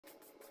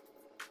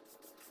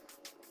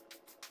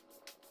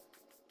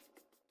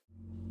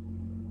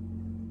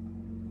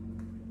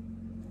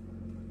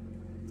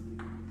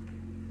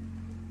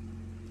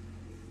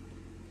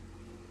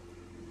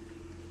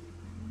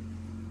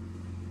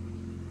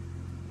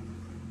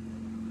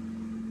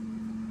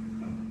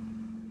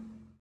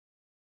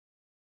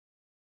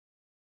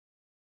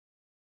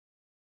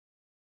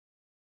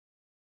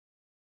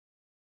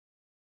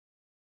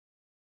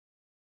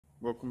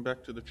Welcome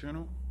back to the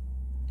channel.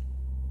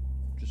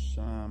 Just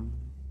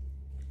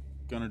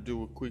gonna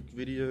do a quick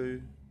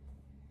video.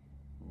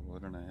 Well, I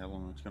don't know how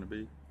long it's gonna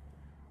be,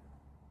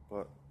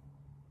 but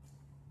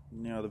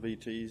now the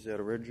VT is out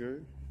of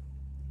rego.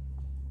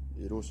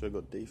 It also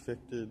got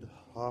defected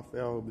half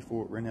hour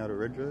before it ran out of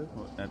rego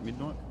at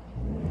midnight.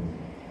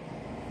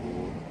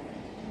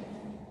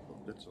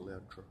 That's a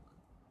loud truck.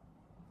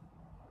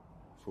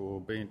 For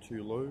being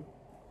too low.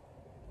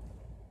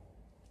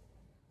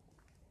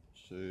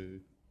 So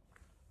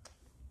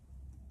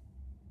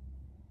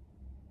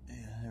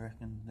yeah, I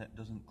reckon that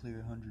doesn't clear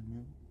 100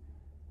 mil.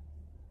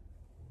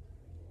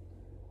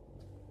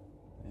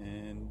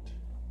 And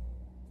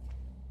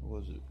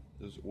what was it?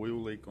 There's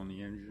oil leak on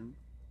the engine.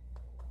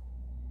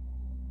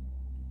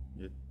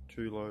 Yeah,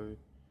 too low,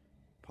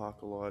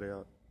 park a light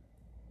out,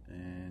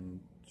 and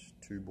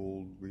two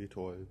bald rear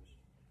tyres,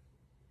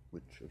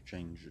 which I've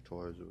changed the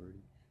tyres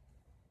already.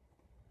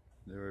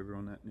 They're over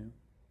on that now.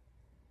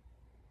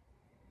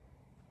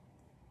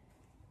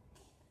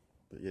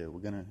 But yeah, we're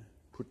gonna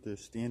put the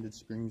standard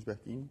springs back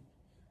in,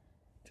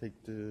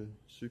 take the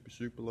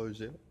super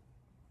lows out,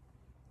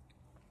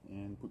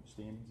 and put the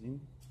standards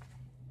in.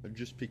 I've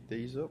just picked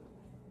these up,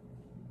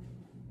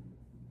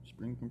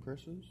 spring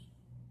compressors.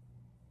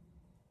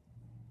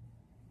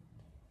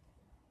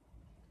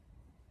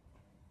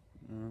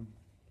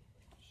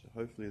 So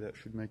hopefully that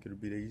should make it a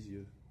bit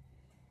easier,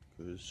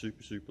 because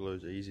super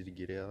lows are easy to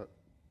get out,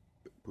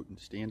 but putting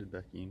standard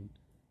back in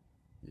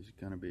is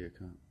gonna be a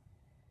cunt.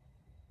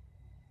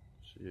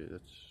 So yeah,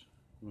 that's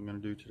what I'm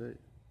going to do today.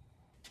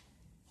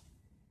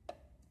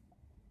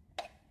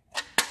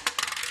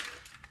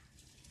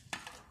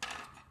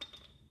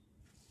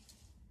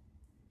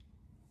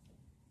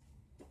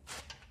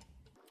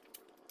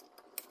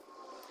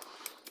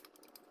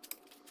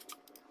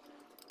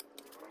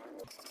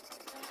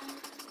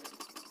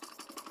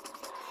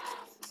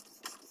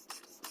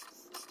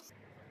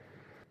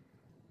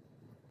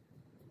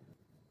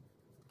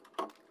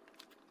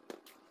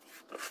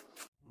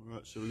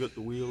 Alright, so we got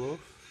the wheel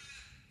off.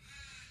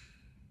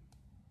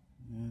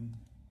 And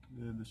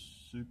they're the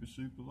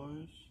super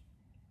lows.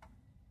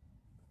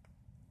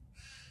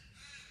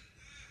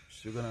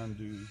 Still gonna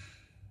undo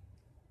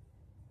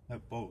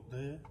that bolt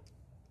there, and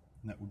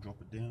that will drop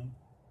it down.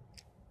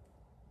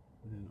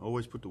 And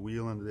always put the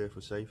wheel under there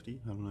for safety.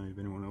 I don't know if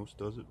anyone else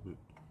does it, but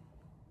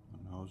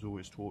I was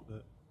always taught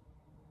that.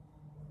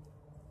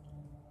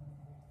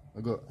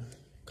 I got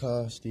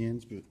car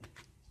stands, but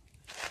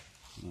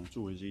it's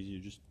always easier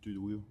just to do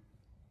the wheel.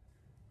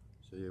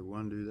 So yeah, we'll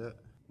undo that.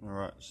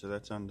 Alright, so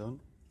that's undone.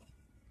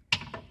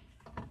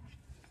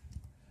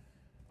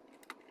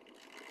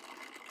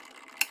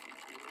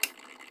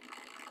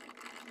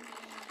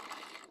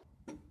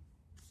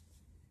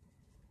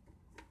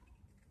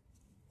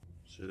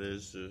 So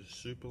there's the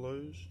super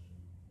lows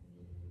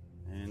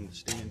and the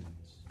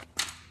standards.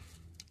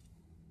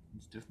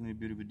 It's definitely a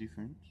bit of a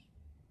difference.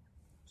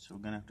 So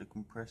we're gonna have to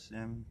compress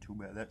them to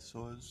about that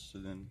size, so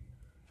then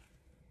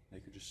they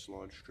could just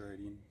slide straight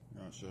in.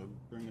 Alright, so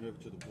bring it over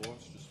to the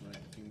vise just to make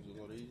things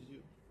a lot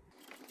easier.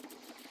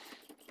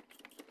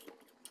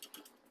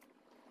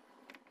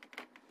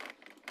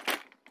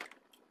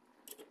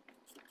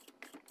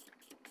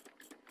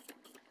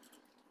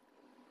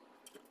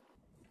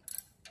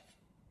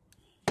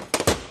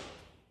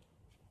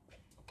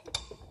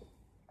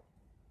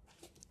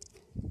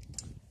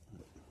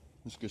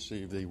 Let's go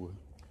see if they were.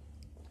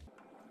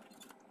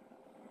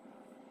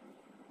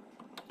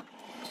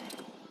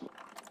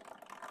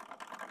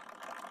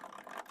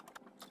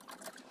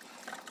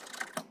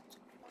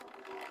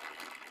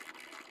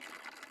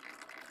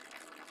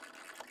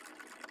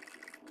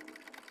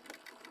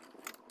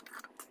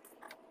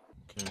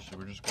 Okay, so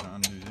we're just going to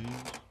undo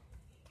these.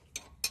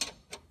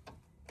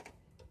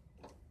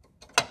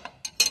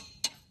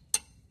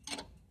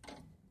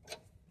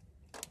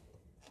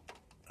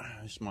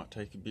 This might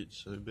take a bit,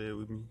 so bear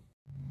with me.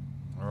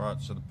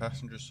 Alright, so the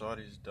passenger side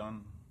is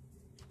done.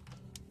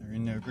 They're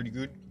in there pretty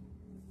good.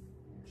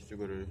 Still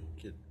got to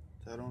get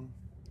that on.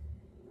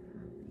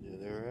 Yeah,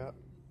 they're out.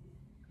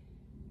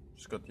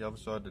 Just got the other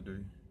side to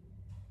do.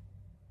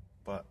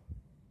 But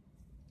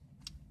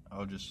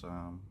I'll just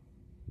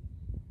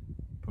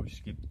probably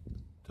skip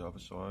the other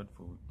side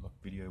for like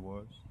video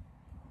wise,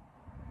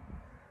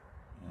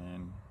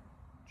 and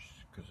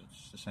just because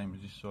it's the same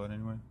as this side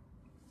anyway.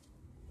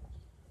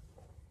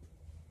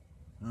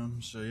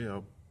 So yeah,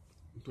 I'll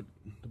put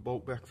the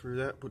bolt back through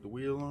that, put the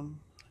wheel on,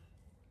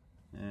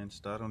 and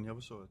start on the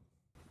other side.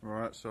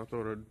 Alright, so I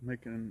thought I'd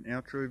make an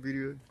outro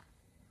video.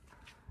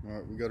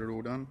 Alright, we got it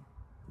all done.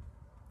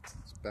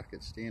 It's back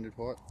at standard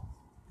height.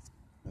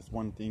 That's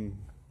one thing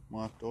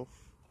marked off,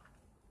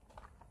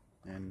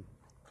 and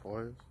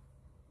tyres.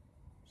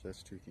 So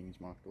that's two things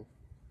marked off.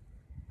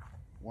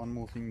 One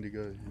more thing to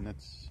go, and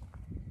that's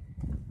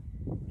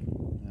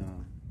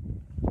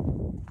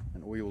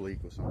an oil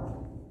leak or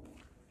something.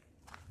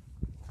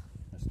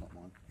 That's not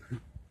mine.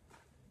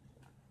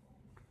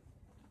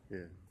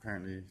 Yeah,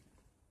 apparently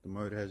the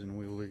motor has an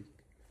oil leak,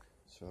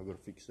 so I've got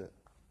to fix that.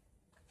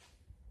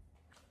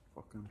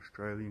 Fucking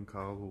Australian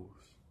car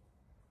laws.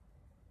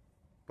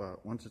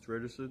 But once it's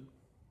registered,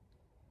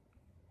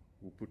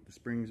 we'll put the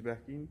springs back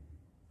in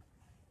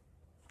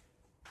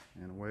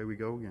and away we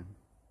go again.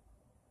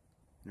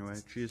 Anyway,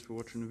 cheers for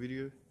watching the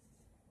video.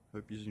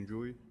 Hope you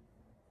enjoy,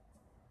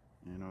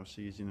 and I'll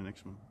see you in the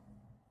next one.